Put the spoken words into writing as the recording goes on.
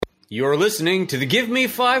You're listening to the Give Me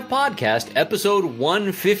 5 podcast, episode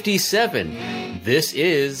 157. This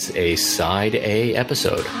is a Side A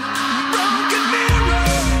episode.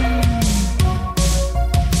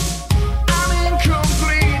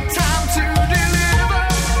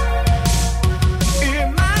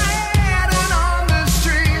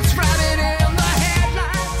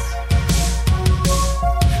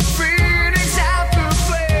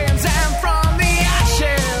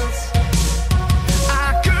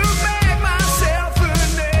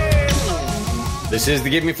 This is the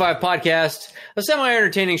Give Me 5 podcast, a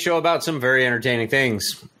semi-entertaining show about some very entertaining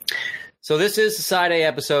things. So this is a Side A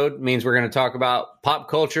episode, means we're going to talk about pop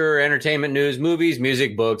culture, entertainment news, movies,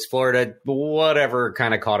 music, books, Florida, whatever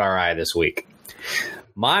kind of caught our eye this week.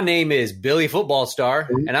 My name is Billy Football Star,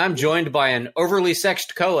 and I'm joined by an overly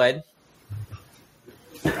sexed co-ed.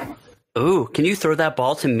 Ooh, can you throw that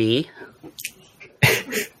ball to me?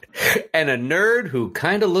 And a nerd who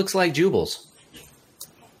kind of looks like Jubles.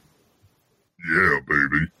 Yeah,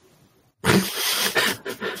 baby.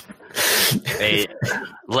 A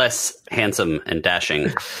less handsome and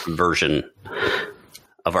dashing version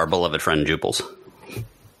of our beloved friend Jubles.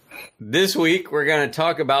 This week, we're going to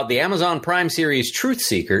talk about the Amazon Prime series Truth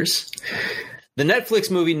Seekers, the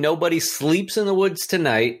Netflix movie Nobody Sleeps in the Woods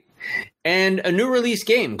Tonight, and a new release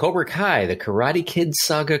game, Cobra Kai, the Karate Kid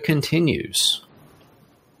saga continues.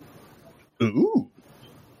 Ooh.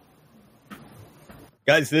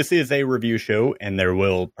 Guys, this is a review show, and there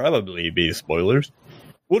will probably be spoilers.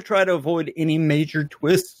 We'll try to avoid any major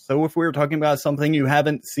twists, so if we're talking about something you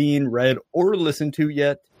haven't seen, read, or listened to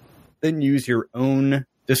yet, then use your own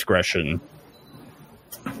discretion.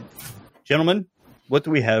 Gentlemen, what do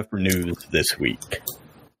we have for news this week?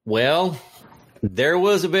 Well, there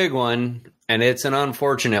was a big one, and it's an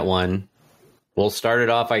unfortunate one. We'll start it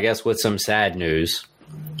off, I guess, with some sad news.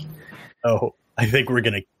 Oh, I think we're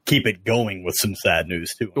going to keep it going with some sad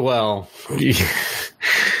news, too. Well,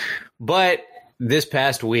 but this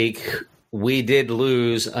past week, we did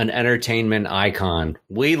lose an entertainment icon.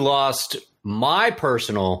 We lost my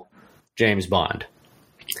personal James Bond.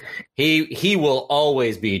 He will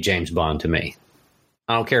always be James Bond to me.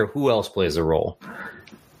 I don't care who else plays the role.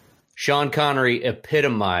 Sean Connery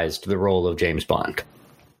epitomized the role of James Bond.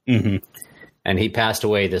 Mm-hmm. And he passed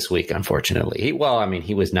away this week, unfortunately. He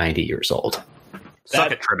was 90 years old.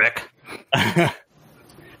 Suck it, Trebek.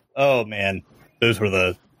 Oh, man. Those were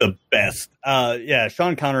the best. Yeah,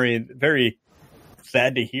 Sean Connery, very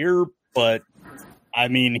sad to hear, but, I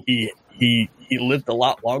mean, he lived a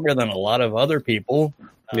lot longer than a lot of other people.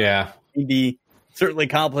 Yeah. He certainly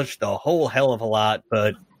accomplished a whole hell of a lot,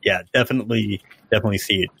 but, yeah, definitely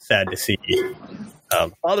see it. Sad to see.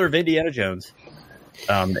 Father of Indiana Jones.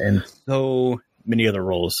 And so many other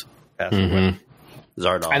roles passed away.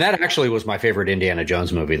 Zardoz. And that actually was my favorite Indiana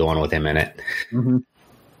Jones movie, the one with him in it. Mm-hmm.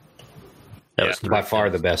 That was by far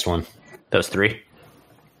the best one. That was 3?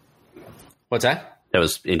 What's that? That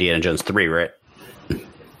was Indiana Jones 3, right?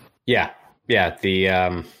 Yeah. Yeah,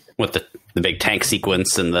 the... With the big tank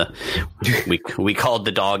sequence and the... we called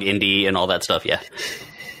the dog Indy and all that stuff, yeah.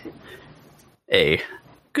 A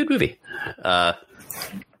good movie.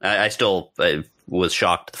 I still was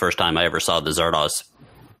shocked the first time I ever saw the Zardoz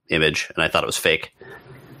image, and I thought it was fake.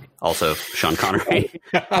 Also, Sean Connery.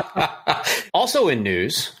 Also in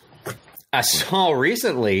news, I saw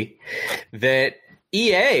recently that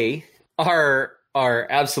EA, our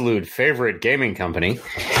absolute favorite gaming company,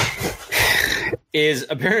 is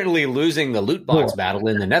apparently losing the loot box battle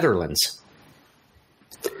in the Netherlands.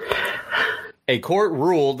 A court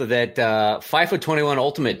ruled that FIFA 21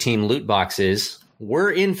 Ultimate Team loot boxes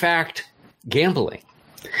were, in fact, gambling.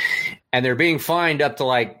 And they're being fined up to,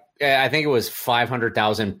 I think it was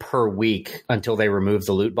 $500,000 per week until they remove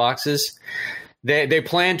the loot boxes. They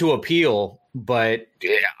plan to appeal, but,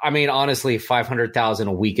 I mean, honestly, $500,000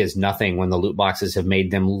 a week is nothing when the loot boxes have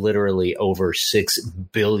made them literally over $6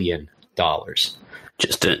 billion.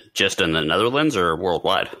 Just in the Netherlands or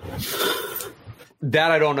worldwide?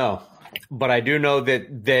 That I don't know. But I do know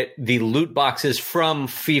that the loot boxes from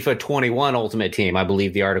FIFA 21 Ultimate Team, I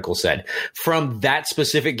believe the article said, from that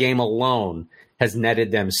specific game alone has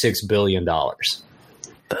netted them $6 billion.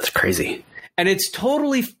 That's crazy. And it's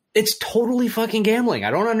totally fucking gambling. I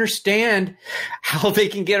don't understand how they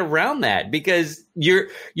can get around that, because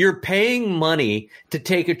you're paying money to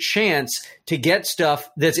take a chance to get stuff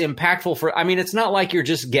that's impactful for, I mean, it's not like you're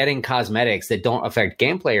just getting cosmetics that don't affect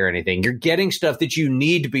gameplay or anything. You're getting stuff that you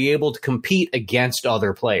need to be able to compete against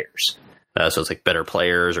other players. So it's like better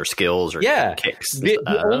players or skills or kicks. The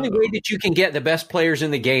only way that you can get the best players in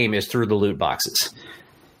the game is through the loot boxes,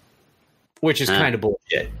 which is kind of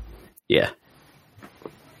bullshit. Yeah.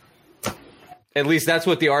 At least that's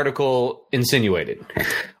what the article insinuated.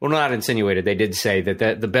 Well, not insinuated. They did say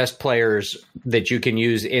that the best players that you can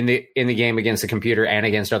use in the game against the computer and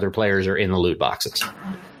against other players are in the loot boxes.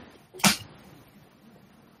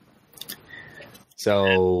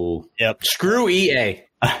 So, Yep. Screw EA.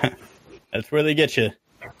 That's where they get you.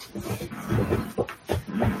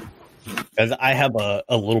 As I have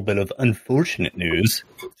a little bit of unfortunate news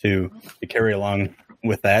to carry along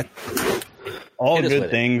with that. All good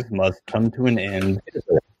things must come to an end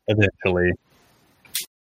eventually.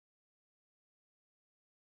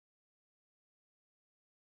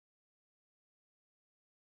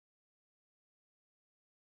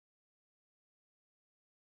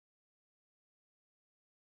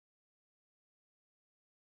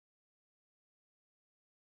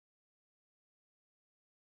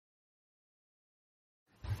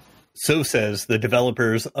 So says the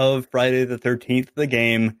developers of Friday the 13th, the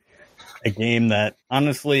game, a game that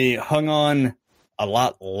honestly hung on a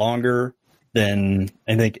lot longer than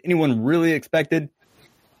I think anyone really expected.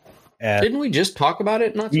 Didn't we just talk about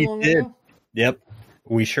it not too long ago? Yep,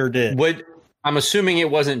 we sure did. I'm assuming it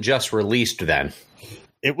wasn't just released then.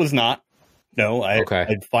 It was not. No,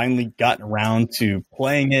 I'd finally gotten around to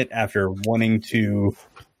playing it after wanting to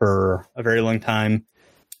for a very long time.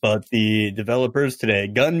 But the developers today,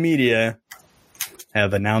 Gun Media,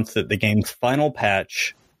 have announced that the game's final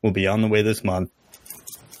patch will be on the way this month.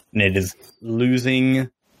 And it is losing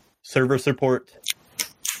server support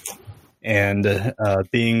and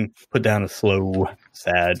being put down a slow,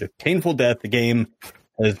 sad, painful death. The game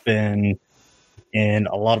has been in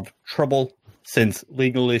a lot of trouble since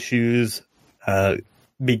legal issues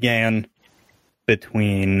began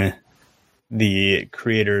between the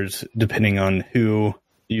creators, depending on who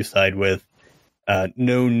you side with.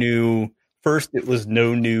 First it was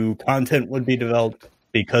no new content would be developed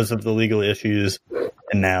because of the legal issues,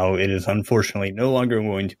 and now it is unfortunately no longer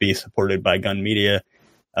going to be supported by Gun Media,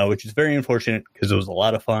 which is very unfortunate because it was a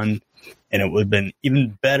lot of fun, and it would have been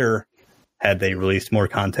even better had they released more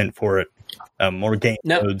content for it, more game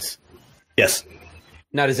modes. Yes.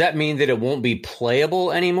 Now, does that mean that it won't be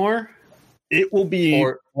playable anymore? It will be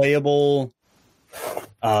playable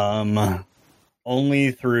only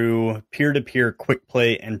through peer-to-peer quick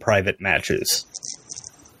play and private matches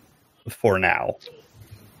for now.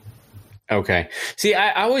 Okay. See,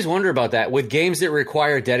 I always wonder about that with games that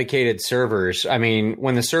require dedicated servers. I mean,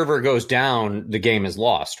 when the server goes down, the game is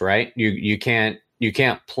lost, right? You can't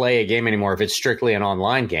play a game anymore if it's strictly an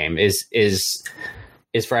online game. Is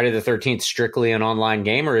Friday the 13th strictly an online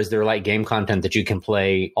game, or is there like game content that you can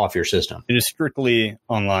play off your system? It is strictly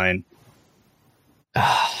online.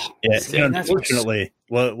 Yeah, unfortunately,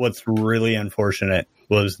 what's really unfortunate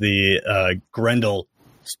was the Grendel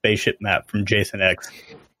spaceship map from Jason X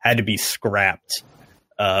had to be scrapped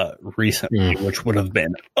recently, which would have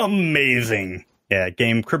been amazing. Yeah,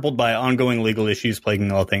 game crippled by ongoing legal issues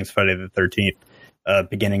plaguing all things Friday the 13th,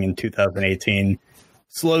 beginning in 2018.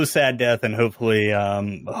 Slow, sad death, and hopefully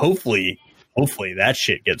that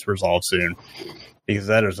shit gets resolved soon, because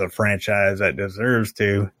that is a franchise that deserves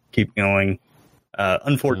to keep going.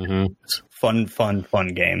 Unfortunately,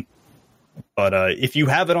 fun game. But if you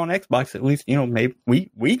have it on Xbox, at least maybe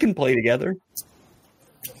we can play together.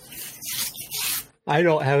 I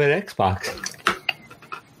don't have an Xbox,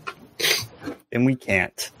 and we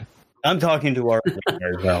can't. I'm talking to our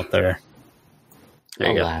listeners out there.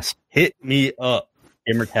 Alas, hit me up.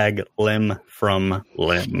 Gamertag Lim from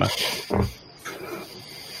Lim.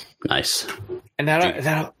 Nice. And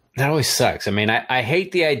that always sucks. I mean, I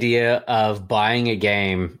hate the idea of buying a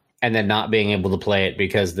game and then not being able to play it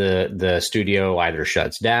because the studio either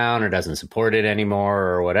shuts down or doesn't support it anymore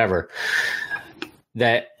or whatever.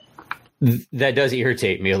 That does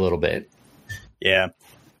irritate me a little bit. Yeah,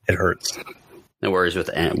 it hurts. No worries with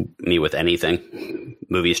me with anything,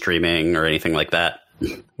 movie streaming or anything like that,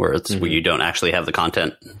 where it's where you don't actually have the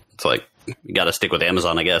content. It's like you got to stick with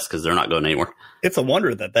Amazon, I guess, because they're not going anywhere. It's a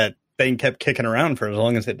wonder that thing kept kicking around for as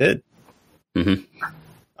long as it did. Mm-hmm.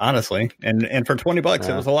 Honestly, and for $20,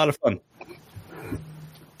 it was a lot of fun.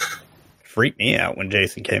 Freaked me out when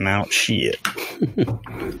Jason came out. Shit.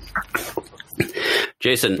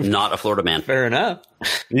 Jason, not a Florida man. Fair enough.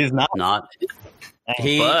 He's not.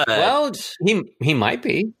 He might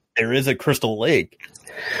be. There is a Crystal Lake.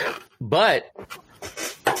 But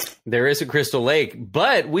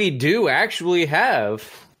we do actually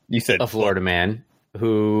have a Florida man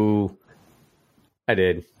who I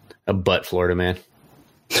did a butt Florida man.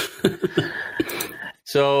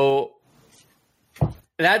 So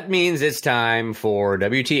that means it's time for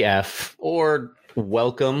WTF, or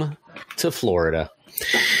Welcome to Florida.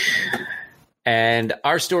 And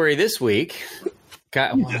our story this week...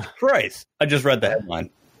 Jesus Christ. I just read the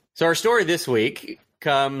headline. So our story this week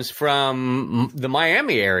comes from the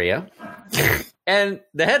Miami area. And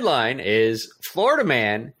the headline is, Florida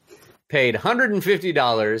man paid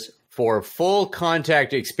 $150 for full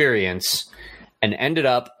contact experience and ended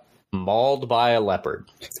up mauled by a leopard.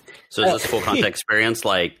 So is this full contact experience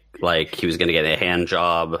like he was going to get a hand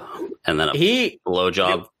job and then a blow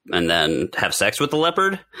job and then have sex with the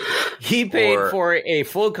leopard? He paid for a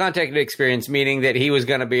full contact experience, meaning that he was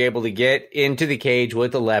going to be able to get into the cage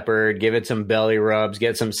with the leopard, give it some belly rubs,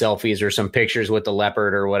 get some selfies or some pictures with the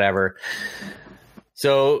leopard or whatever.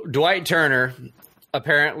 So Dwight Turner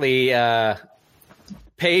apparently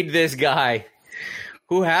paid this guy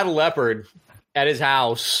who had a leopard at his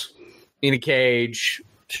house in a cage.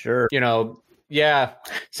 Sure. Yeah.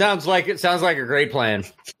 Sounds like a great plan.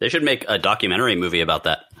 They should make a documentary movie about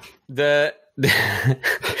that.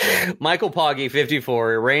 Michael Poggi,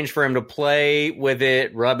 54, arranged for him to play with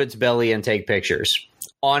it, rub its belly, and take pictures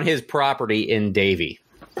on his property in Davie.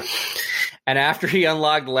 And after he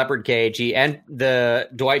unlocked the leopard cage, the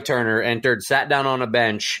Dwight Turner sat down on a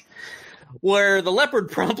bench where the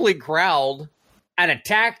leopard promptly growled and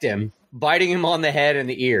attacked him, biting him on the head and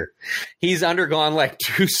the ear. He's undergone like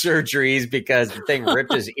 2 surgeries because the thing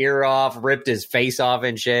ripped his ear off, ripped his face off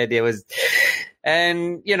and shit. It was...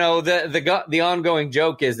 And, the ongoing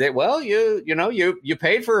joke is that, well, you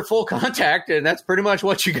paid for a full contact and that's pretty much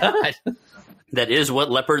what you got. That is what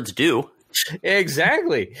leopards do.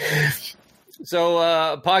 Exactly. So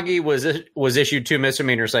Poggi was issued 2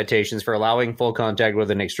 misdemeanor citations for allowing full contact with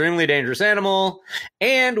an extremely dangerous animal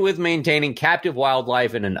and with maintaining captive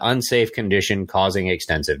wildlife in an unsafe condition causing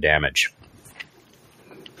extensive damage.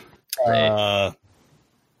 Yeah,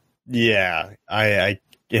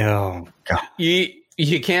 oh God.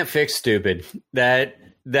 You can't fix stupid. That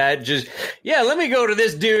just, let me go to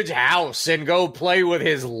this dude's house and go play with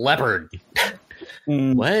his leopard.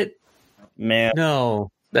 What? Man.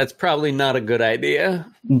 No, that's probably not a good idea.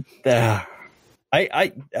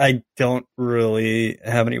 I don't really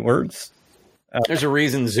have any words. There's a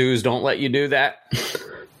reason zoos don't let you do that.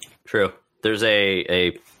 True. There's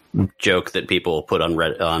a joke that people put on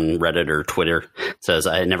Reddit or Twitter. It says,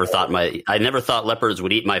 I never thought leopards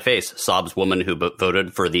would eat my face. Sobs woman who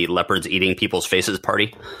voted for the leopards eating people's faces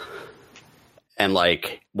party. And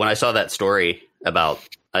when I saw that story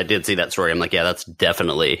I did see that story. I'm like, yeah, that's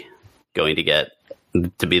definitely going to get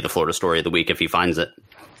to be the Florida story of the week if he finds it.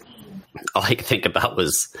 All I could think about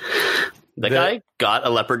was the guy got a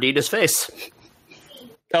leopard eat his face.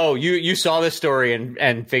 Oh, you saw this story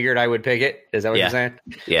and figured I would pick it? Is that what you're saying?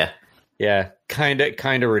 Yeah. Yeah. Kind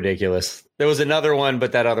of ridiculous. There was another one,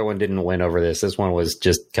 but that other one didn't win over this. This one was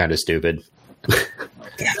just kind of stupid.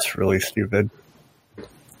 That's really stupid.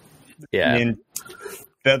 Yeah. I mean,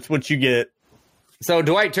 that's what you get. So,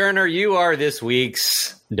 Dwight Turner, you are this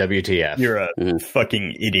week's WTF. You're a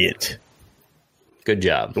fucking idiot. Good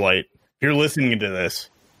job. Dwight, if you're listening to this,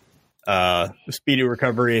 speedy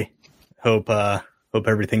recovery. Hope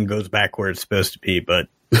everything goes back where it's supposed to be, but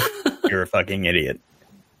you're a fucking idiot.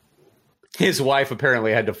 His wife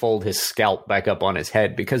apparently had to fold his scalp back up on his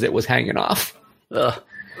head because it was hanging off.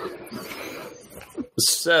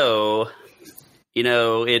 So,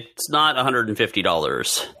 it's not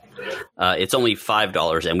 $150. It's only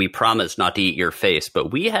 $5, and we promise not to eat your face,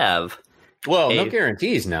 but we have... Well, no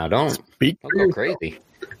guarantees now. Don't go crazy.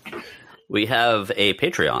 We have a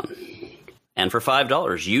Patreon. And for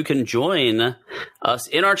 $5, you can join us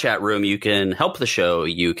in our chat room. You can help the show.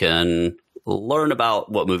 You can learn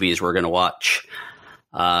about what movies we're going to watch.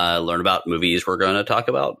 Learn about movies we're going to talk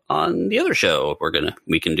about on the other show.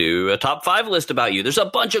 We can do a top 5 list about you. There's a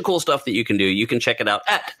bunch of cool stuff that you can do. You can check it out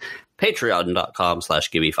at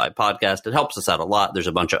patreon.com/gimme5podcast. It helps us out a lot. There's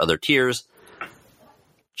a bunch of other tiers.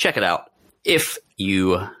 Check it out if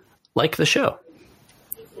you like the show.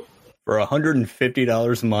 For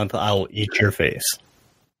 $150 a month, I will eat your face.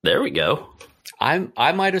 There we go.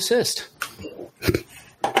 I might assist.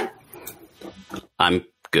 I'm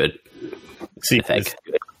good. See, I think.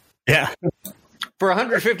 Yeah. For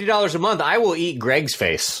 $150 a month, I will eat Greg's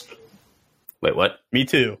face. Wait, what? Me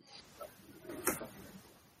too.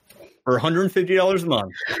 For $150 a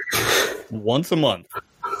month, once a month,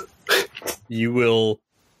 you will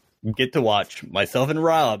get to watch myself and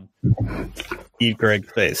Rob eat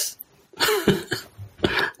Greg's face.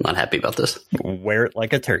 Not happy about this. Wear it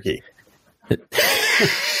like a turkey.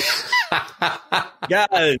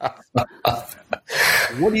 Guys,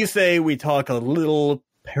 what do you say we talk a little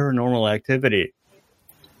paranormal activity?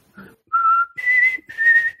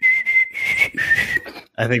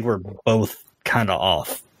 I think we're both kind of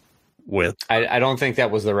off with. I don't think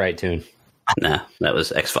that was the right tune. Nah, that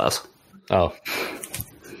was X-Files. Oh.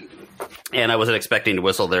 And I wasn't expecting to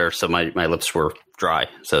whistle there, so my lips were dry,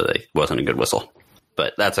 so it wasn't a good whistle.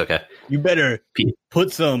 But that's okay. You better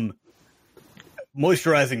put some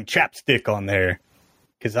moisturizing chapstick on there,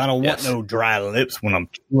 because I don't want no dry lips when I'm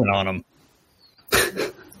chewing on them.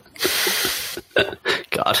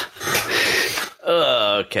 God.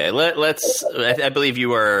 Okay, let's. I believe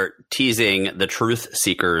you are teasing the Truth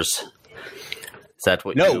Seekers. Is that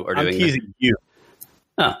what you are doing? I'm teasing you.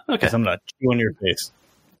 Oh, okay. Because I'm going to chew on your face.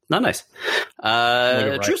 Not nice.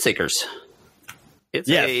 Truth Seekers. It's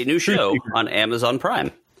a new show on Amazon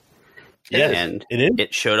Prime. Yes, and it is.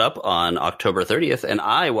 It showed up on October 30th, and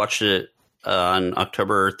I watched it on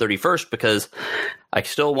October 31st because I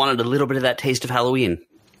still wanted a little bit of that taste of Halloween.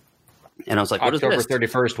 And I was like, what October is this?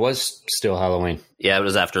 31st was still Halloween. Yeah, it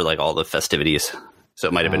was after like all the festivities. So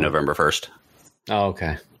it might have been November 1st. Oh,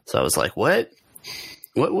 okay. So I was like, what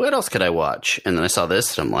else could I watch? And then I saw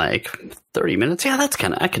this, and I'm like, 30 minutes? Yeah, that's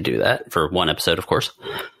I could do that for one episode, of course.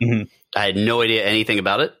 Mm-hmm. I had no idea anything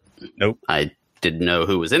about it. Nope. I didn't know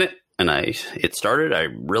who was in it. And it started, I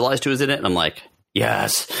realized who was in it, and I'm like,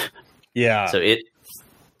 yes. Yeah. So it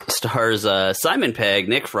stars Simon Pegg,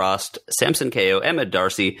 Nick Frost, Samson Kayo, Emma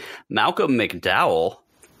Darcy, Malcolm McDowell,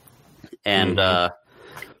 and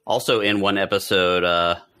also in one episode,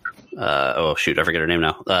 oh shoot, I forget her name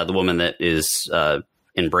now. The woman that is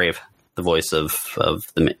in Brave, the voice of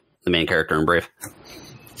the main character in Brave.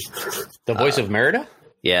 The voice of Merida?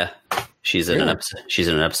 Yeah, she's in an episode. She's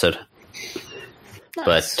in an episode. Nice.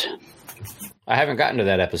 But I haven't gotten to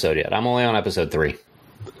that episode yet. I'm only on episode 3.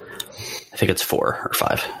 I think it's 4 or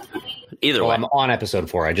 5. Either way. I'm on episode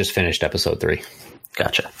 4. I just finished episode 3.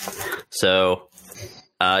 Gotcha. So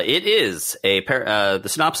it is the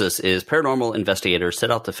synopsis is paranormal investigators set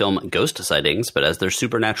out to film ghost sightings, but as their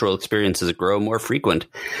supernatural experiences grow more frequent,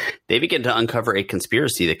 they begin to uncover a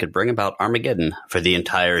conspiracy that could bring about Armageddon for the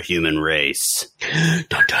entire human race.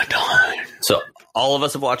 Dun, dun, dun. So all of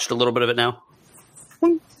us have watched a little bit of it now?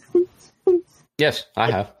 Yes, I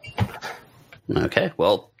have. Okay.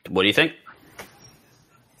 Well, what do you think?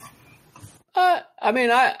 I mean,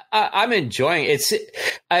 I'm enjoying it.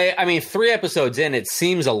 I mean, 3 episodes in, it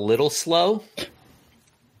seems a little slow,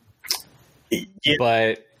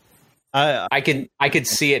 but I could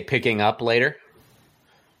see it picking up later.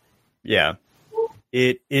 Yeah,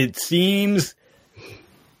 it seems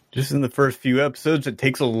just in the first few episodes, it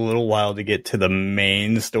takes a little while to get to the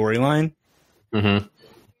main storyline.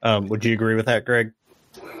 Mm-hmm. Would you agree with that, Greg?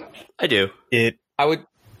 I do.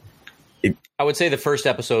 I would say the first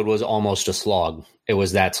episode was almost a slog. It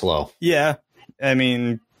was that slow. Yeah. I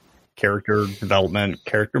mean, character development,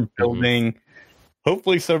 character building.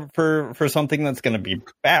 Hopefully for something that's going to be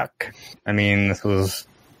back. I mean, this was,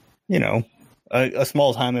 a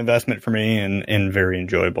small time investment for me and very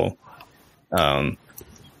enjoyable.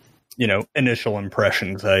 Initial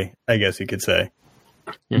impressions, I guess you could say.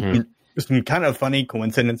 Mm-hmm. Some kind of funny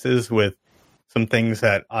coincidences with some things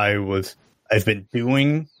that I've been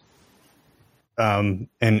doing. And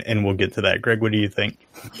we'll get to that. Greg, what do you think?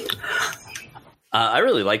 I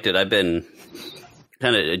really liked it. I've been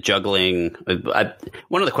kind of juggling.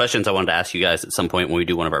 One of the questions I wanted to ask you guys at some point when we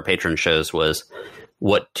do one of our patron shows was,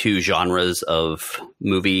 what 2 genres of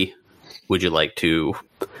movie would you like to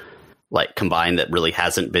combine that really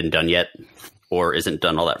hasn't been done yet or isn't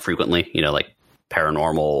done all that frequently? Like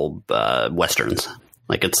paranormal westerns.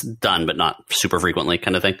 Like it's done, but not super frequently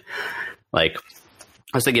kind of thing. Like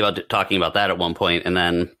I was thinking about talking about that at one point, and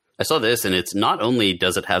then I saw this, and it's not only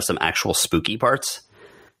does it have some actual spooky parts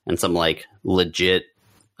and some like legit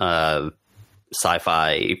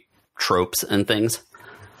sci-fi tropes and things,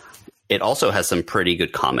 it also has some pretty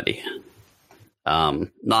good comedy.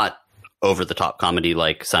 Not over the top comedy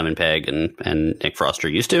like Simon Pegg and Nick Frost are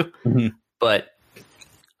used to, mm-hmm. but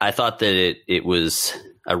I thought that it was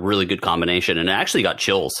a really good combination, and it actually got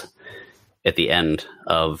chills at the end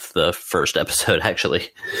of the first episode, actually.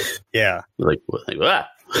 Yeah. Like ah.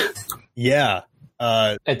 Yeah.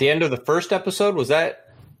 At the end of the first episode, was that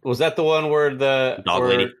the one where the dog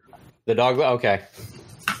lady? The dog. Okay.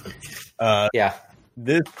 Yeah.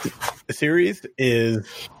 This series is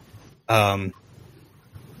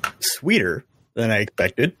sweeter than I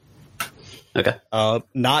expected. Okay.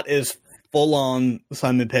 Not as full on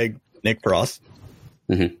Simon Pegg, Nick Frost,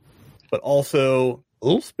 mm-hmm. but also a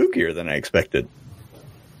little spookier than I expected.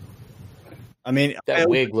 I mean, that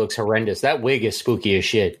wig looks horrendous. That wig is spooky as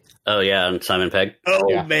shit. Oh yeah, and Simon Pegg. Oh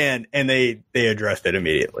yeah. Man, and they addressed it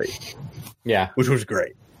immediately. Yeah, which was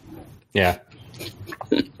great. Yeah,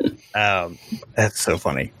 that's so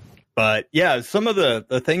funny. But yeah, some of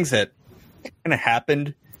the things that kind of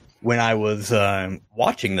happened when I was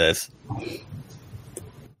watching this.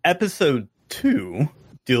 Episode 2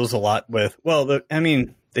 deals a lot with,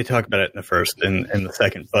 they talk about it in the first and the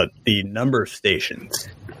second, but the number stations.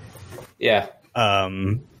 Yeah.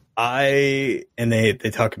 They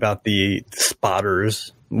talk about the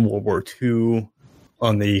spotters, World War II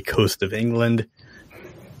on the coast of England.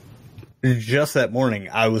 Just that morning,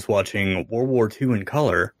 I was watching World War II in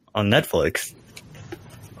color on Netflix.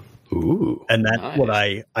 Ooh, and that's nice. what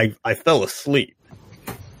I fell asleep.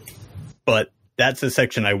 But that's the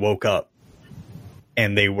section I woke up,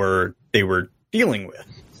 and they were dealing with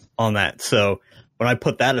on that. So when I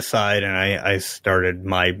put that aside and I started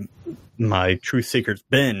my Truth Seekers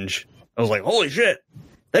binge, I was like, holy shit,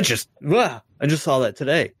 I just saw that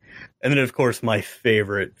today. And then, of course, my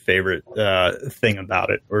favorite thing about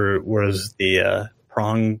it was the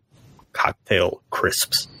prawn cocktail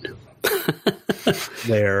crisps.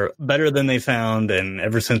 They're better than they sound, and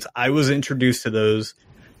ever since I was introduced to those,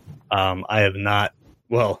 I have not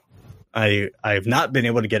been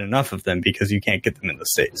able to get enough of them because you can't get them in the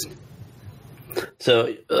States.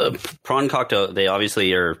 So prawn cocktail, they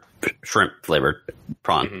obviously are shrimp flavored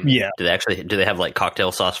prawn. Mm-hmm. Yeah. Do they have like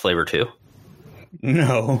cocktail sauce flavor too?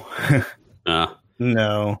 No.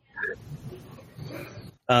 No.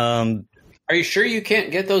 Are you sure you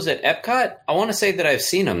can't get those at Epcot? I want to say that I've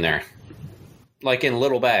seen them there, like in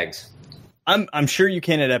little bags. I'm sure you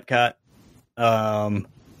can at Epcot.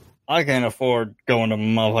 I can't afford going to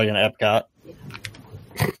motherfucking Epcot.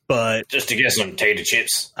 But Just to get some tater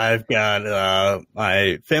chips. I've got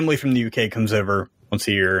my family from the UK comes over once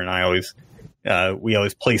a year, and we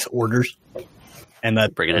always place orders. And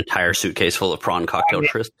that Bring an entire suitcase full of prawn cocktail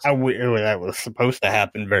crisps. that was supposed to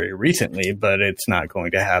happen very recently, but it's not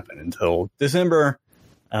going to happen until December.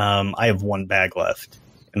 I have one bag left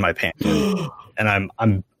in my pants, and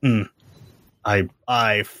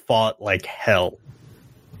I fought like hell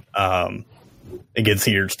against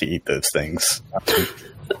the urge to eat those things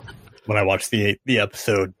when I watched the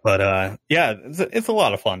episode. But yeah, it's a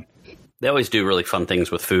lot of fun. They always do really fun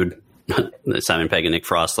things with food. Simon Pegg and Nick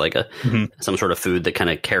Frost, like some sort of food that kind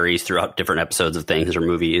of carries throughout different episodes of things or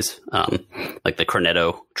movies, like the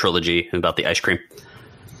Cornetto trilogy about the ice cream,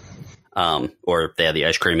 or they had the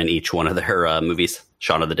ice cream in each one of their movies,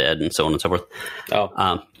 Shaun of the Dead, and so on and so forth.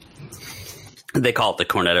 They call it the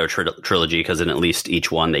Cornetto trilogy because in at least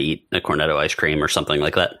each one they eat a Cornetto ice cream or something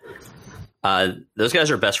like that. Those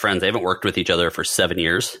guys are best friends. They haven't worked with each other for 7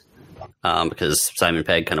 years because Simon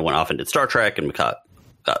Pegg kind of went off and did Star Trek and got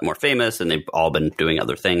more famous, and they've all been doing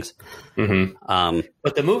other things. Mm-hmm.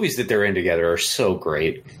 But the movies that they're in together are so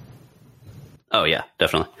great. Oh yeah,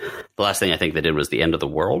 definitely. The last thing I think they did was The End of the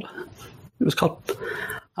World. It was called.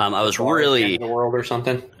 I was really the world or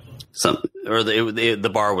something.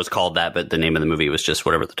 The bar was called that, but the name of the movie was just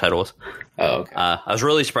whatever the title was. Oh, okay. I was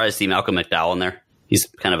really surprised to see Malcolm McDowell in there. He's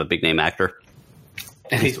kind of a big name actor.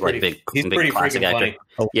 And he's pretty classic freaking actor.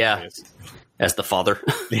 funny. Yeah, as the father.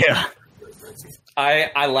 Yeah.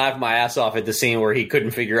 I laughed my ass off at the scene where he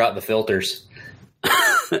couldn't figure out the filters.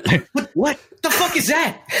 What the fuck is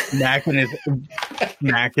that? Mac in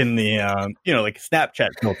the like Snapchat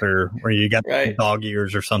filter where you got Right. dog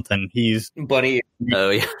ears or something. He's Bunny.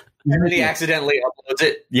 Oh yeah. And then he accidentally uploads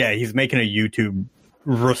it. Yeah, he's making a YouTube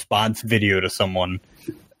response video to someone,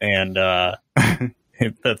 and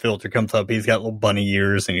if the filter comes up, he's got little bunny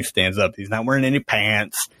ears, and he stands up. He's not wearing any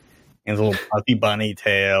pants. He has a little puffy bunny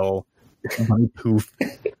tail, bunny poof,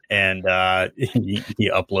 and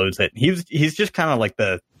he uploads it. He's just kind of like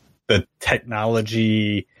the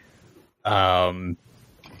technology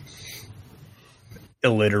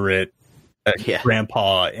illiterate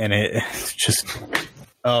grandpa, and it's just.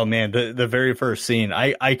 Oh man, the very first scene,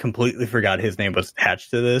 I completely forgot his name was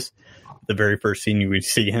attached to this. The very first scene you would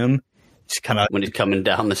see him, just kind of When he's coming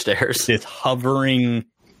down the stairs. this hovering,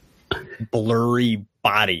 blurry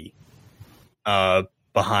body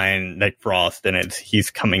behind Nick Frost, and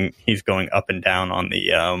he's going up and down on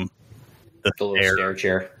the The little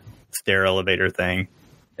stair elevator thing.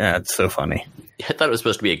 Yeah, it's so funny. I thought it was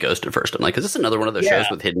supposed to be a ghost at first. I'm like, is this another one of those shows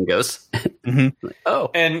with hidden ghosts? Mm-hmm. Like,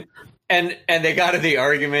 oh. And they got in the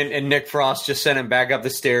argument, and Nick Frost just sent him back up the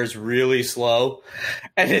stairs really slow,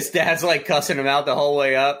 and his dad's like cussing him out the whole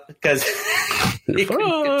way up because he couldn't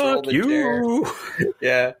control the chair.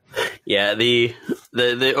 Yeah, yeah.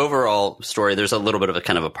 The overall story, there's a little bit of a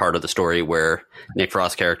kind of a part of the story where Nick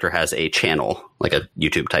Frost's character has a channel, like a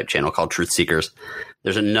YouTube type channel called Truth Seekers.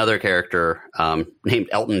 There's another character named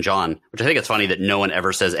Elton John, which I think it's funny that no one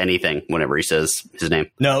ever says anything whenever he says his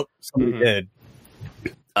name. No, somebody did.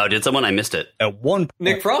 Oh, did someone? I missed it. At one point,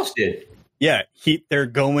 Nick Frost did. Yeah, they're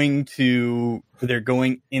going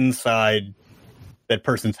inside that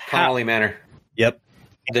person's house. Connolly Manor. Yep.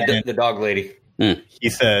 The dog lady. He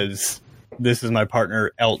says, "This is my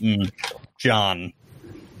partner, Elton John."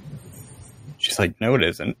 She's like, "No, it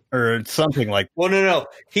isn't," or something like. Well, no.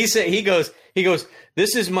 He goes.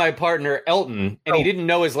 This is my partner, Elton, and he didn't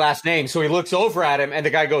know his last name, so he looks over at him, and the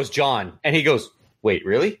guy goes, John, and he goes, "Wait,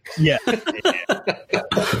 really?" Yeah.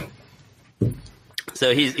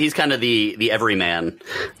 So he's kind of the everyman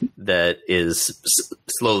that is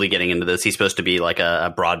slowly getting into this. He's supposed to be like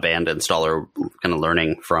a broadband installer, kind of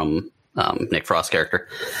learning from Nick Frost's character.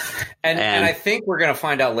 And I think we're going to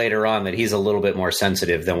find out later on that he's a little bit more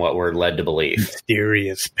sensitive than what we're led to believe.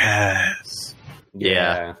 Mysterious past.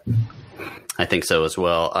 Yeah. I think so as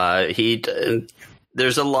well.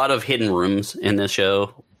 There's a lot of hidden rooms in this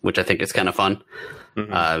show, which I think is kind of fun.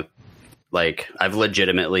 Mm-hmm. Like, I've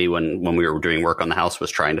legitimately, when we were doing work on the house, was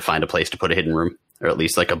trying to find a place to put a hidden room, or at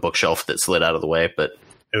least like a bookshelf that slid out of the way, but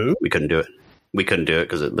we couldn't do it. We couldn't do it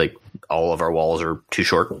because like all of our walls are too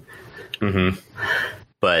short. Mm-hmm.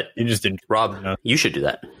 But you just didn't. Rob, you should do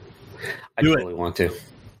that. I totally want to.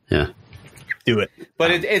 Yeah, do it.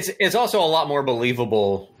 But it's also a lot more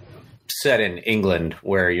believable set in England,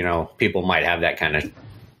 where people might have that kind of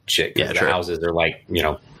shit. Yeah, the houses are like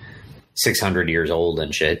 600 years old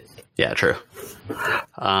and shit. Yeah, true.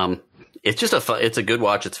 It's just it's a good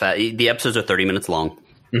watch. It's fat. The episodes are 30 minutes long.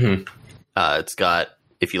 Mm-hmm. It's got,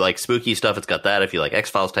 if you like spooky stuff, it's got that. If you like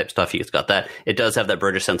X-Files type stuff, it's got that. It does have that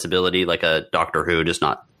British sensibility, like a Doctor Who, just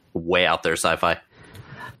not way out there sci-fi.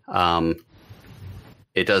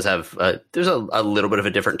 It does have, there's a little bit of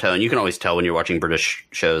a different tone. You can always tell when you're watching British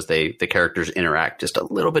shows, the characters interact just a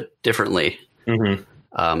little bit differently.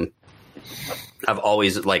 Mm-hmm. I've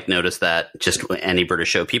always noticed that just any British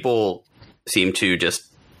show, people seem to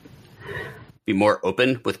just be more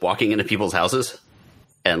open with walking into people's houses.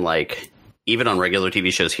 And even on regular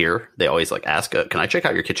TV shows here, they always ask, can I check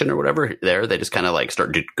out your kitchen or whatever? There, they just kind of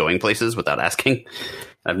start going places without asking.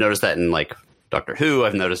 I've noticed that in Doctor Who.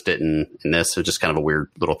 I've noticed it in this. It's just kind of a weird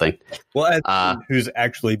little thing. Well, as someone who's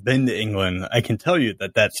actually been to England, I can tell you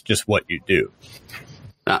that that's just what you do.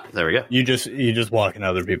 There we go. You just walk in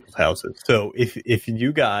other people's houses. So if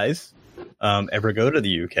you guys ever go to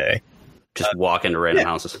the UK, just walk into random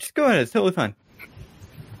houses. Just go ahead. It's totally fine.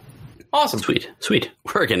 Awesome. Sweet.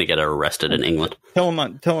 We're going to get arrested in England. Tell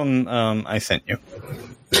them I sent you.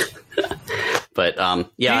 But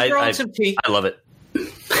yeah, I love it.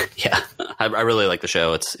 Yeah, I really like the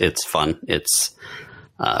show. It's fun.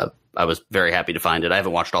 I was very happy to find it. I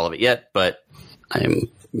haven't watched all of it yet, but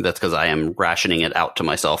that's because I am rationing it out to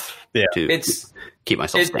myself to keep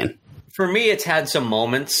myself sane. For me, it's had some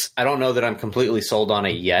moments. I don't know that I'm completely sold on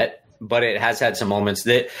it yet, but it has had some moments.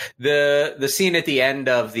 That the scene at the end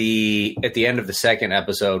of the second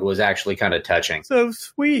episode was actually kind of touching. So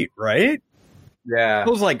sweet, right? Yeah. I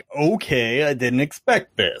was like, okay, I didn't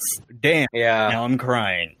expect this. Damn. Yeah. Now I'm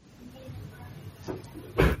crying.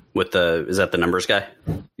 Is that the numbers guy?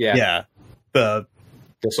 Yeah. Yeah. The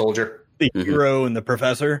soldier. The hero and the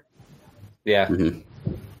professor. Yeah. Mm-hmm.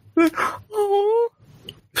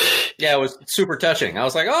 Yeah, it was super touching. I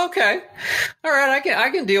was like, oh, okay. All right, I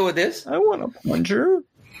can deal with this. I want a plunger.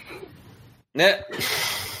 Yeah.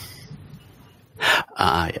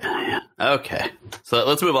 Yeah. Okay. So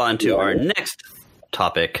let's move on to our next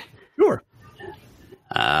topic. Sure.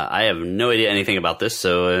 I have no idea anything about this,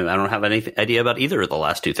 so I don't have any idea about either of the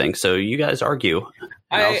last two things. So you guys argue.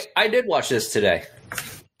 I did watch this today.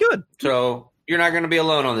 Good. So you're not going to be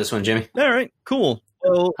alone on this one, Jimmy. All right. Cool.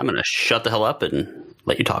 So I'm going to shut the hell up and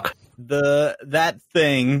let you talk. That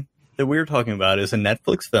thing that we were talking about is a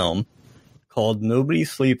Netflix film called Nobody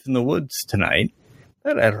Sleeps in the Woods Tonight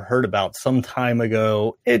that I heard about some time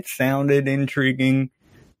ago. It sounded intriguing.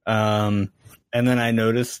 And then I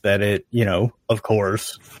noticed that it, of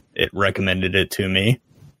course, it recommended it to me.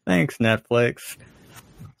 Thanks, Netflix.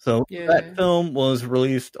 So that film was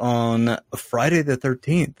released on Friday the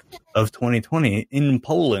 13th of 2020 in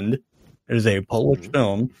Poland. It is a Polish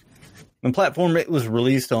film. The platform it was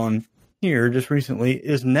released on here just recently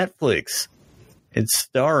is Netflix. It's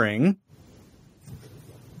starring...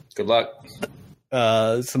 Good luck.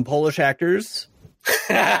 Some Polish actors.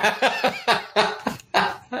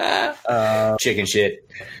 Chicken shit.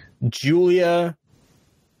 Julia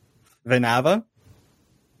Venava.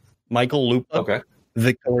 Michael Lupa. Okay.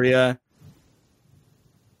 Victoria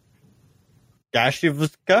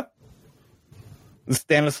Gashivska,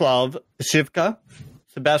 Stanislav Shivka,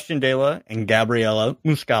 Sebastian Dela, and Gabriela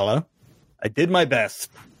Muscala. I did my best.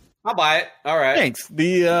 I'll buy it. All right. Thanks.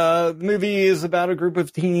 The movie is about a group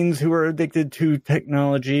of teens who are addicted to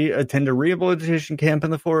technology, attend a rehabilitation camp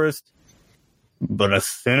in the forest, but a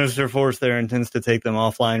sinister force there intends to take them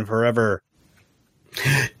offline forever.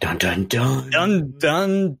 Dun, dun, dun. Dun,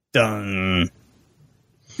 dun, dun.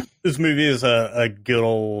 This movie is a good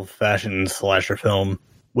old-fashioned slasher film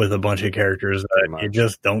with a bunch of characters that you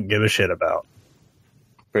just don't give a shit about.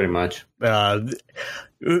 Pretty much.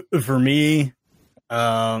 For me,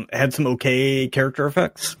 it had some okay character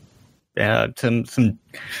effects. Yeah,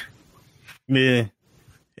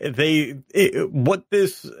 what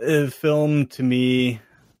this film to me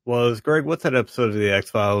was, Greg, what's that episode of the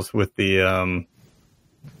X-Files with the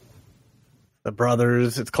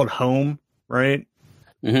brothers? It's called Home, right?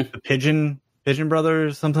 Mm-hmm. The Pigeon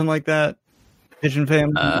Brothers, something like that. Pigeon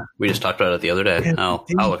Family. We just talked about it the other day. Yeah, I'll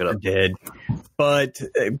look it up. Did, but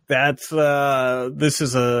that's this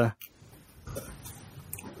is a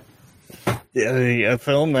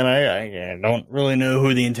film that I don't really know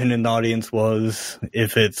who the intended audience was.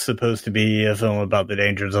 If it's supposed to be a film about the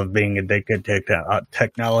dangers of being addicted to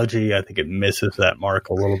technology, I think it misses that mark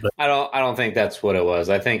a little bit. I don't think that's what it was.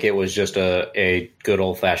 I think it was just a good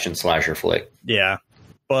old fashioned slasher flick. Yeah,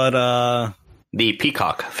 but The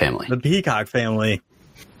Peacock Family. The Peacock Family.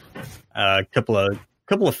 A couple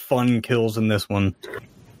of fun kills in this one.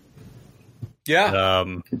 Yeah,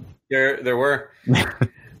 there were.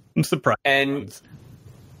 I'm surprised. And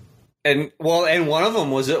one of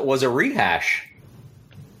them was a rehash.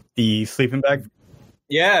 The sleeping bag.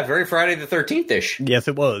 Yeah, very Friday the 13th ish. Yes,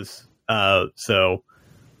 it was. Yeah.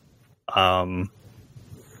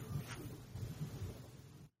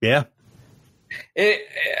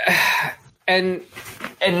 And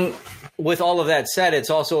with all of that said, it's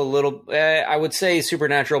also a little, I would say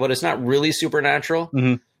supernatural, but it's not really supernatural.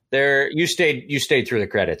 Mm-hmm. There, you stayed through the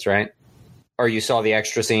credits, right? Or you saw the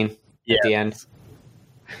extra scene at the end,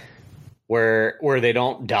 where they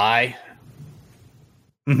don't die.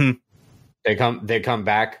 Mm-hmm. They come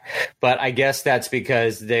back, but I guess that's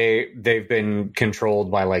because they've been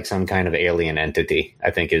controlled by like some kind of alien entity,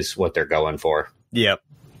 I think is what they're going for. Yep.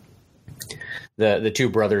 The two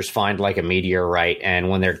brothers find like a meteorite, and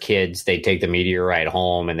when they're kids, they take the meteorite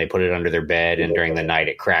home and they put it under their bed, and during the night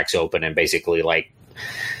it cracks open, and basically like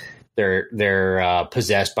they're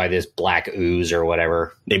possessed by this black ooze or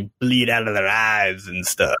whatever. They bleed out of their eyes and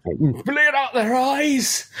stuff. Bleed out their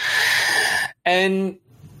eyes. And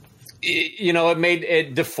you know,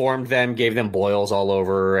 it deformed them, gave them boils all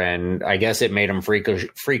over, and I guess it made them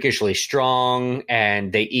freakishly strong,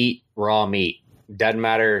 and they eat raw meat. Doesn't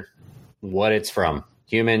matter what it's from.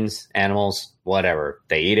 Humans, animals, whatever.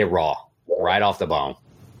 They eat it raw, right off the bone.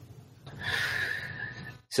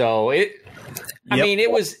 So I mean, it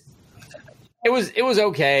was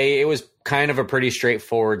okay. It was kind of a pretty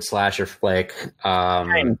straightforward slasher flick.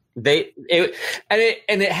 It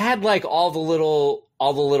had like all the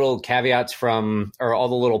little caveats from, or all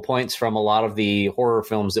the little points from a lot of the horror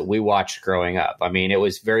films that we watched growing up. I mean, it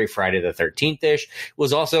was very Friday the 13th ish.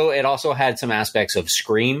 It also had some aspects of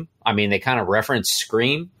Scream. I mean, they kind of referenced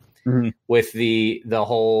Scream with the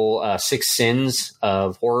whole six sins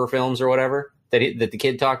of horror films or whatever that the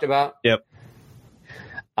kid talked about. Yep.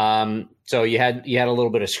 So you had a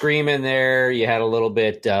little bit of Scream in there. You had a little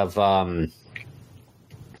bit of,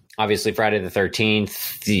 obviously Friday the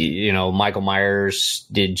 13th, Michael Myers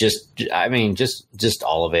did just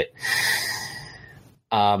all of it.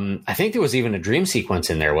 I think there was even a dream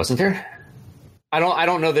sequence in there, wasn't there? I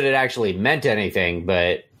don't know that it actually meant anything,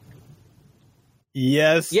 but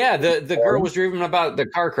yes. Yeah. The girl was dreaming about the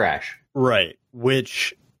car crash. Right.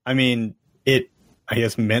 Which, I mean, it, I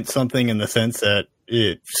guess, meant something in the sense that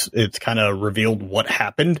it's kind of revealed what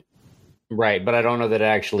happened. Right, but I don't know that it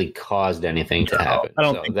actually caused anything to happen. I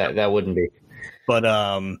don't think that wouldn't be. But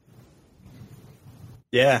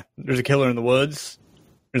yeah, there's a killer in the woods.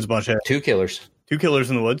 There's a bunch of two killers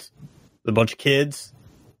in the woods. There's a bunch of kids.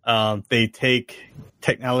 They take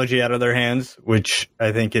technology out of their hands, which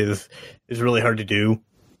I think is really hard to do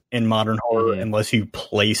in modern horror unless you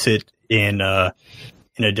place it in a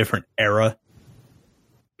different era.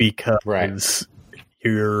 Because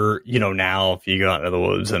you're, now if you go out into the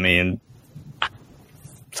woods, I mean,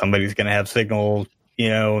 somebody's going to have signal,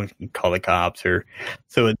 call the cops or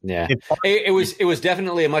so. It was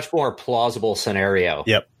definitely a much more plausible scenario.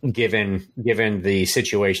 Yep. Given the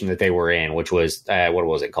situation that they were in, which was, what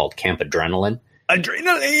was it called? Camp Adrenaline.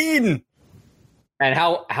 Adrenaline. And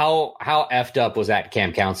how effed up was that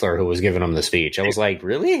camp counselor who was giving them the speech? I was like,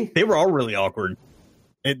 really? They were all really awkward.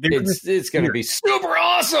 It's going to be super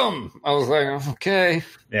awesome. I was like, okay.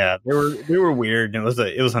 Yeah, they were weird. And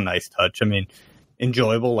it was a nice touch. I mean,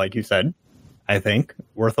 enjoyable, like you said. I think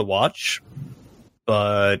worth a watch,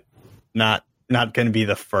 but not going to be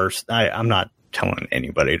the first. I'm not telling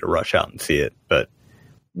anybody to rush out and see it, but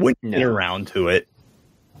when you get around to it,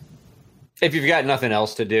 if you've got nothing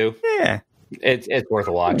else to do, yeah, it's worth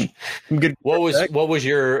a watch. Good. What was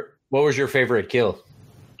your favorite kill?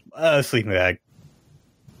 Sleeping bag.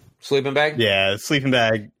 Sleeping bag? Yeah, sleeping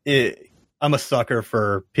bag. I'm a sucker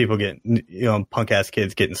for people getting, punk ass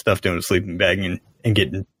kids getting stuffed into a sleeping bag and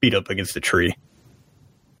getting beat up against a tree.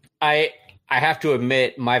 I have to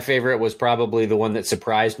admit, my favorite was probably the one that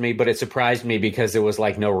surprised me, but it surprised me because there was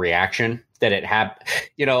like no reaction that it had.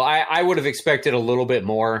 I would have expected a little bit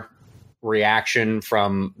more reaction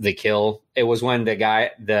from the kill. It was when the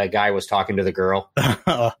guy was talking to the girl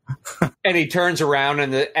and he turns around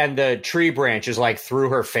and the tree branch is like through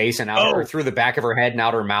her face and out or through the back of her head and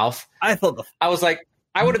out her mouth. I was like,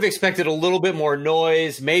 I would have expected a little bit more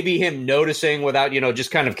noise, maybe him noticing without,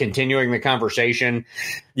 just kind of continuing the conversation,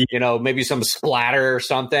 maybe some splatter or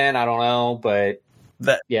something. I don't know, but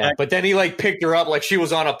but then he like picked her up like she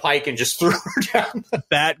was on a pike and just threw her down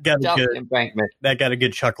the embankment. That got a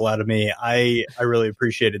good chuckle out of me. I really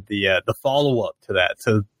appreciated the follow up to that.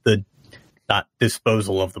 So the not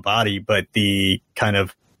disposal of the body, but the kind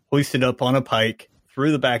of hoisted up on a pike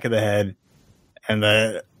through the back of the head, and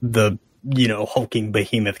the hulking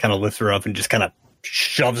behemoth kind of lifts her up and just kind of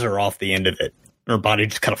shoves her off the end of it. Her body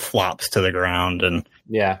just kind of flops to the ground, and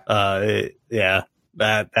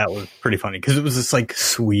that was pretty funny because it was this like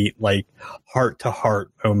sweet, like heart to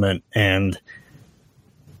heart moment, and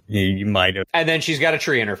you might have. And then she's got a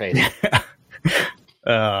tree in her face.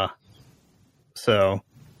 So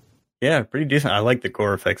yeah, pretty decent. I like the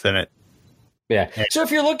gore effects in it. Yeah. So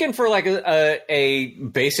if you're looking for like a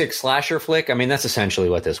basic slasher flick, I mean, that's essentially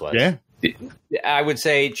what this was. Yeah. I would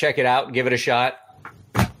say check it out, give it a shot.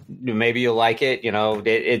 Maybe you'll like it.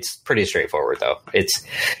 It's pretty straightforward though. It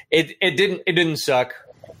didn't suck,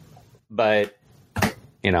 but it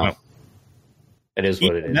is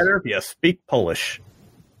what it is. Better if you speak Polish.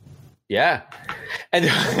 Yeah. And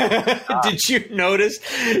did you notice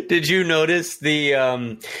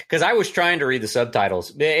the because I was trying to read the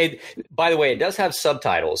subtitles. By the way, it does have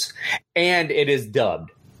subtitles and it is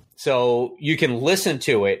dubbed. So you can listen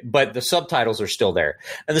to it, but the subtitles are still there.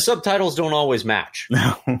 And the subtitles don't always match.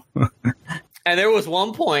 No. And there was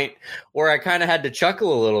one point where I kind of had to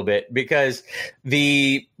chuckle a little bit because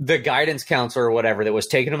the guidance counselor or whatever that was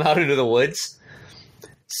taking him out into the woods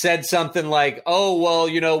said something like, "Oh,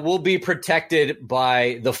 well, we'll be protected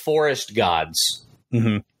by the forest gods."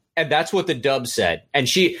 Mm-hmm. And that's what the dub said. And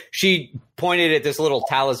she pointed at this little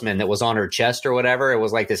talisman that was on her chest or whatever. It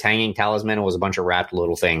was like this hanging talisman. It was a bunch of wrapped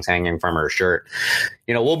little things hanging from her shirt.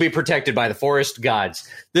 We'll be protected by the forest gods.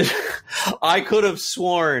 I could have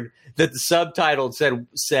sworn that the subtitle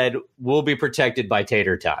said we'll be protected by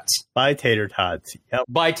Tater Tots. By Tater Tots. Yep.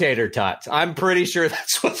 By Tater Tots. I'm pretty sure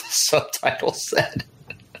that's what the subtitle said.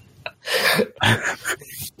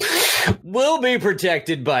 We'll be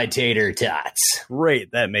protected by Tater Tots.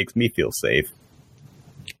 Great, that makes me feel safe.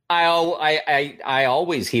 I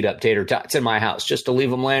always heat up Tater Tots in my house just to leave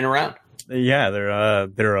them laying around. Yeah,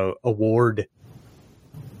 they're a ward.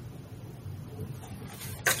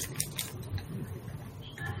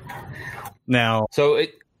 Now, so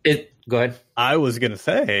it go ahead. I was gonna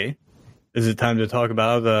say, is it time to talk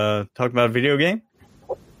about a video game?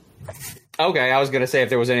 Okay, I was going to say if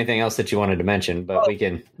there was anything else that you wanted to mention, but we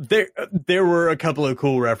can. There were a couple of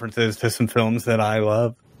cool references to some films that I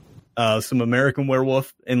love. Some American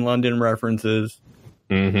Werewolf in London references.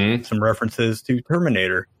 Mm-hmm. Some references to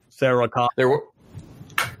Terminator. Sarah Connor. There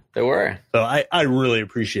were. So I really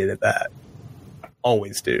appreciated that.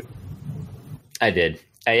 Always do. I did.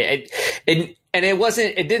 And it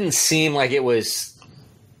wasn't. It didn't seem like it was.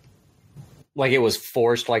 Like it was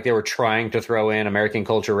forced, like they were trying to throw in American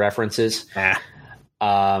culture references. So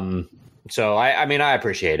I mean, I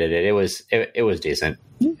appreciated it. It was decent.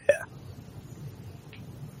 Yeah.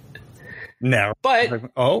 No,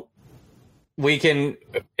 but we can.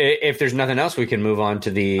 If there's nothing else, we can move on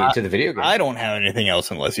to the video game. I don't have anything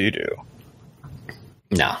else unless you do.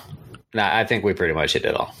 No, I think we pretty much hit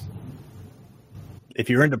it all. If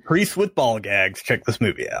you're into priests with ball gags, check this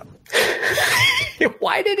movie out.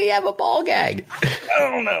 Why did he have a ball gag? I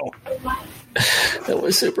don't know. That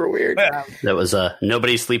was super weird. That was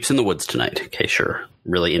Nobody Sleeps in the Woods Tonight. Okay, sure.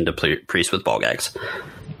 Really into priests with ball gags.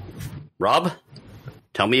 Rob,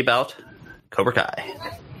 tell me about Cobra Kai.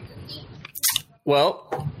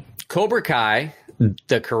 Well, Cobra Kai,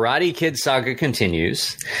 the Karate Kid Saga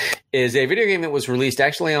Continues, is a video game that was released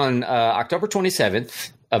actually on October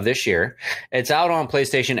 27th of this year. It's out on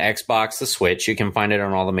PlayStation, Xbox, the Switch. You can find it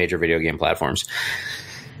on all the major video game platforms.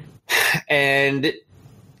 And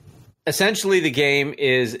essentially, the game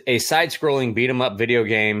is a side-scrolling beat-em-up video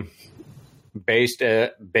game based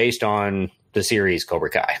on the series Cobra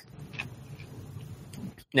Kai.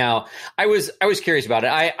 Now, I was curious about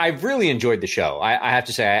it. I've really enjoyed the show. I have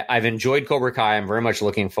to say, I've enjoyed Cobra Kai. I'm very much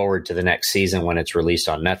looking forward to the next season when it's released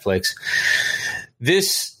on Netflix.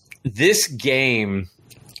 This game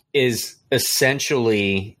is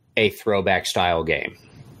essentially a throwback style game.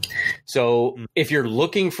 So if you're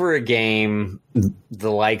looking for a game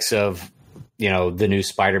the likes of, the new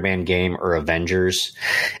Spider-Man game or Avengers,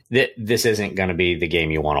 this isn't going to be the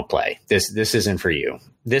game you want to play. This isn't for you.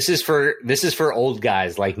 This is for old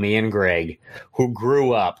guys like me and Greg who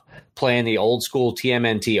grew up playing the old school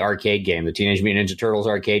TMNT arcade game, the Teenage Mutant Ninja Turtles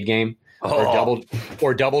arcade game,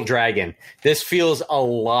 or Double Dragon. This feels a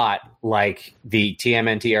lot like the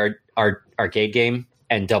TMNT arcade game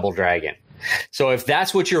and Double Dragon. So if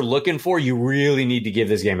that's what you're looking for, you really need to give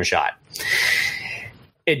this game a shot.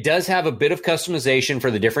 It does have a bit of customization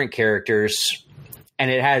for the different characters,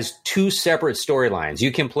 and it has two separate storylines.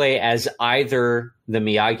 You can play as either the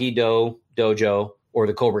Miyagi-Do dojo or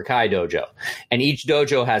the Cobra Kai dojo. And each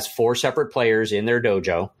dojo has 4 separate players in their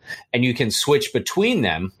dojo, and you can switch between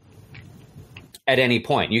them at any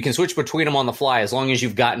point. You can switch between them on the fly as long as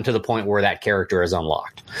you've gotten to the point where that character is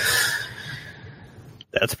unlocked.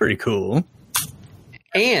 That's pretty cool.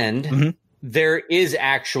 And there is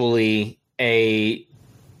actually a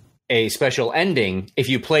special ending if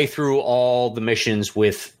you play through all the missions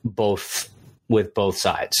with both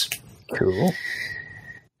sides. Cool.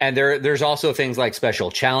 And there's also things like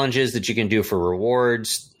special challenges that you can do for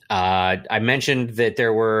rewards. I mentioned that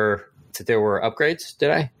there were upgrades.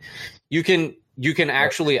 Did I? You can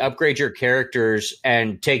actually upgrade your characters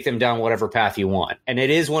and take them down whatever path you want. And it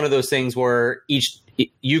is one of those things where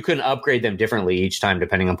you can upgrade them differently each time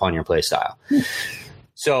depending upon your play style.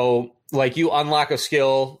 So like you unlock a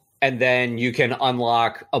skill and then you can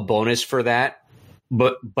unlock a bonus for that,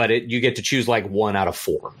 but you get to choose like 1 out of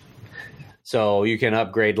 4. So you can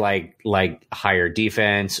upgrade like higher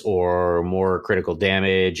defense or more critical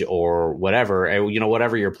damage or whatever,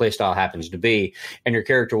 whatever your playstyle happens to be, and your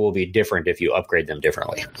character will be different if you upgrade them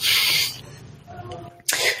differently.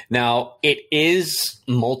 Now, it is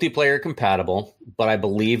multiplayer compatible, but I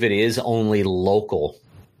believe it is only local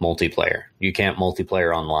multiplayer. You can't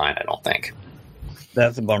multiplayer online, I don't think.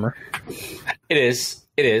 That's a bummer. It is.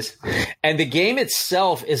 And the game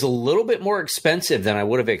itself is a little bit more expensive than I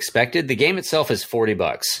would have expected. The game itself is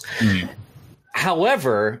 $40.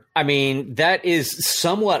 However, I mean, that is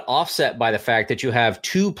somewhat offset by the fact that you have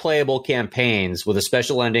 2 playable campaigns with a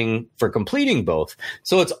special ending for completing both.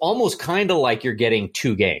 So it's almost kind of like you're getting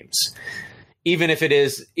 2 games. Even if it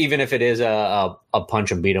is a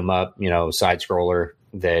punch and beat 'em up, side scroller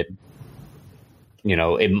that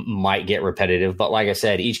it might get repetitive, but like I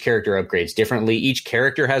said, each character upgrades differently. Each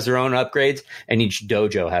character has their own upgrades, and each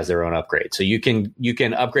dojo has their own upgrades. So you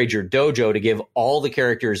can upgrade your dojo to give all the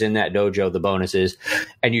characters in that dojo the bonuses,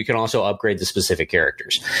 and you can also upgrade the specific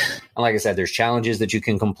characters. And like I said, there's challenges that you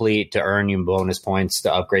can complete to earn you bonus points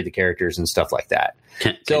to upgrade the characters and stuff like that.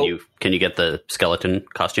 Can you get the skeleton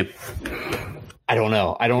costume? I don't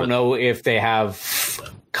know. I don't know if they have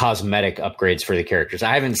cosmetic upgrades for the characters.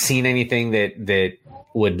 I haven't seen anything that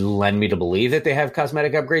would lend me to believe that they have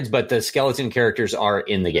cosmetic upgrades, but the skeleton characters are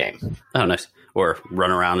in the game. Oh, nice. Or run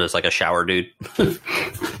around as like a shower dude.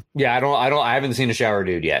 Yeah, I haven't seen a shower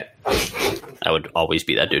dude yet. I would always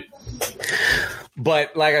be that dude.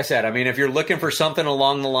 But like I said, I mean, if you're looking for something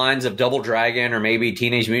along the lines of Double Dragon or maybe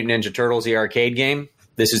Teenage Mutant Ninja Turtles, the arcade game,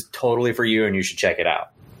 this is totally for you and you should check it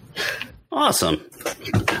out. Awesome.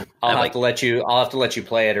 I'll have to let you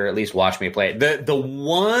play it, or at least watch me play it. The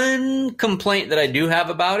one complaint that I do have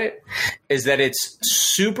about it is that it's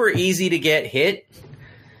super easy to get hit,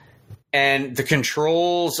 and the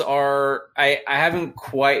controls are I haven't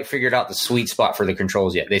quite figured out the sweet spot for the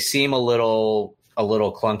controls yet. They seem a little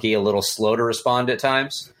clunky, a little slow to respond at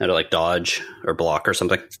times. How to like dodge or block or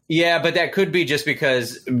something. Yeah, but that could be just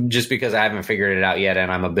because I haven't figured it out yet,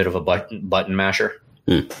 and I'm a bit of a button masher.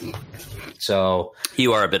 So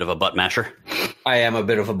you are a bit of a butt masher. I am a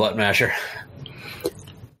bit of a butt masher,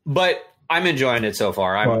 but I'm enjoying it so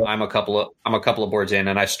far. I'm a couple of boards in,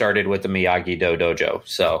 and I started with the Miyagi-Do dojo.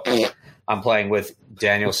 So I'm playing with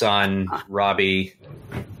Daniel-san, Robbie,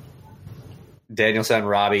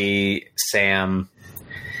 Sam,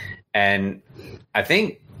 and I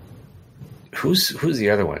think who's the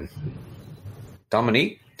other one?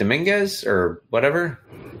 Dominguez or whatever.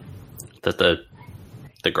 That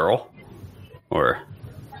the girl, or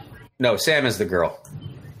No, Sam is the girl.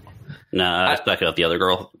 No, I was talking about the other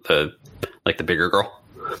girl, the bigger girl.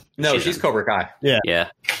 No, she's Cobra Kai. Yeah.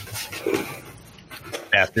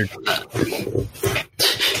 Bastard.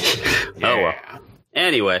 Oh, well.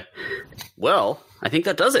 Anyway, I think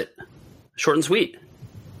that does it. Short and sweet.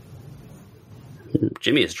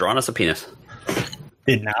 Jimmy has drawn us a penis.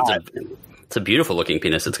 Did not. It's a beautiful looking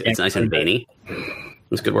penis. It's nice and veiny.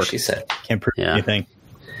 It's good work. She said. Can't prove anything.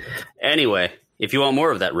 Anyway, if you want more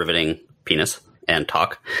of that riveting penis and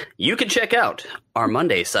talk, you can check out our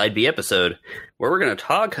Monday Side B episode where we're going to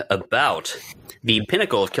talk about the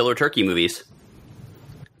pinnacle of killer turkey movies.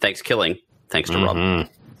 Thanks to Rob.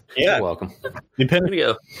 Yeah. You're welcome. Here we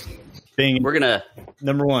go. We're going to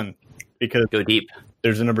number one because go deep.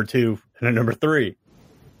 There's a number 2 and a number 3.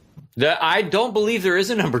 I don't believe there is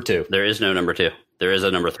a number 2. There is no number 2. There is a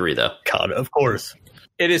number 3, though. God, of course.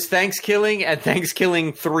 It is Thanksgiving and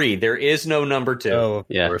Thanksgiving 3. There is no number 2. Oh, of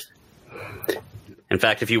course. In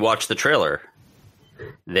fact, if you watch the trailer,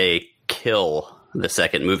 they kill the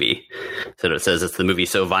second movie. So it says it's the movie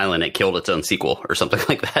so violent it killed its own sequel or something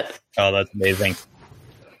like that. Oh, that's amazing.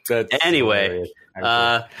 Anyway,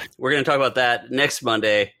 we're going to talk about that next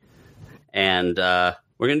Monday. And we're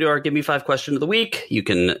going to do our Give Me 5 question of the week. You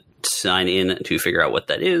can sign in to figure out what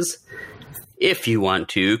that is. If you want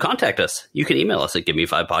to contact us, you can email us at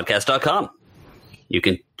giveme5podcast.com. You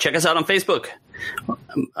can check us out on Facebook.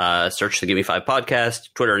 Search the Give Me 5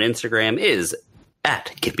 podcast. Twitter and Instagram is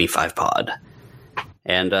at Give Me 5 Pod.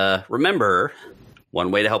 And remember,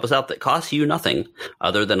 one way to help us out that costs you nothing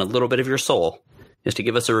other than a little bit of your soul is to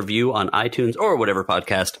give us a review on iTunes or whatever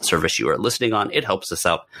podcast service you are listening on. It helps us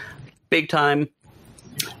out big time.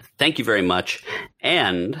 Thank you very much.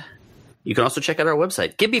 And you can also check out our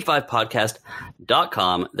website,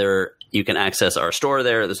 giveme5podcast.com. There you can access our store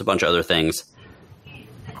there. There's a bunch of other things.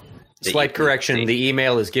 Slight correction. The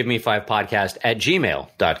email is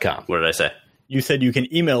giveme5podcast@gmail.com. What did I say? You said you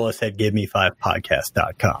can email us at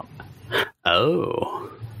giveme5podcast.com.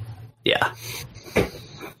 Oh. Yeah.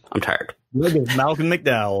 I'm tired. Look at Malcolm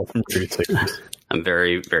McDowell from 36. I'm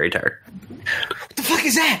very, very tired. What the fuck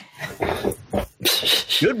is that?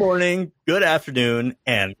 Good morning, good afternoon,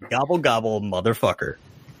 and gobble gobble, motherfucker.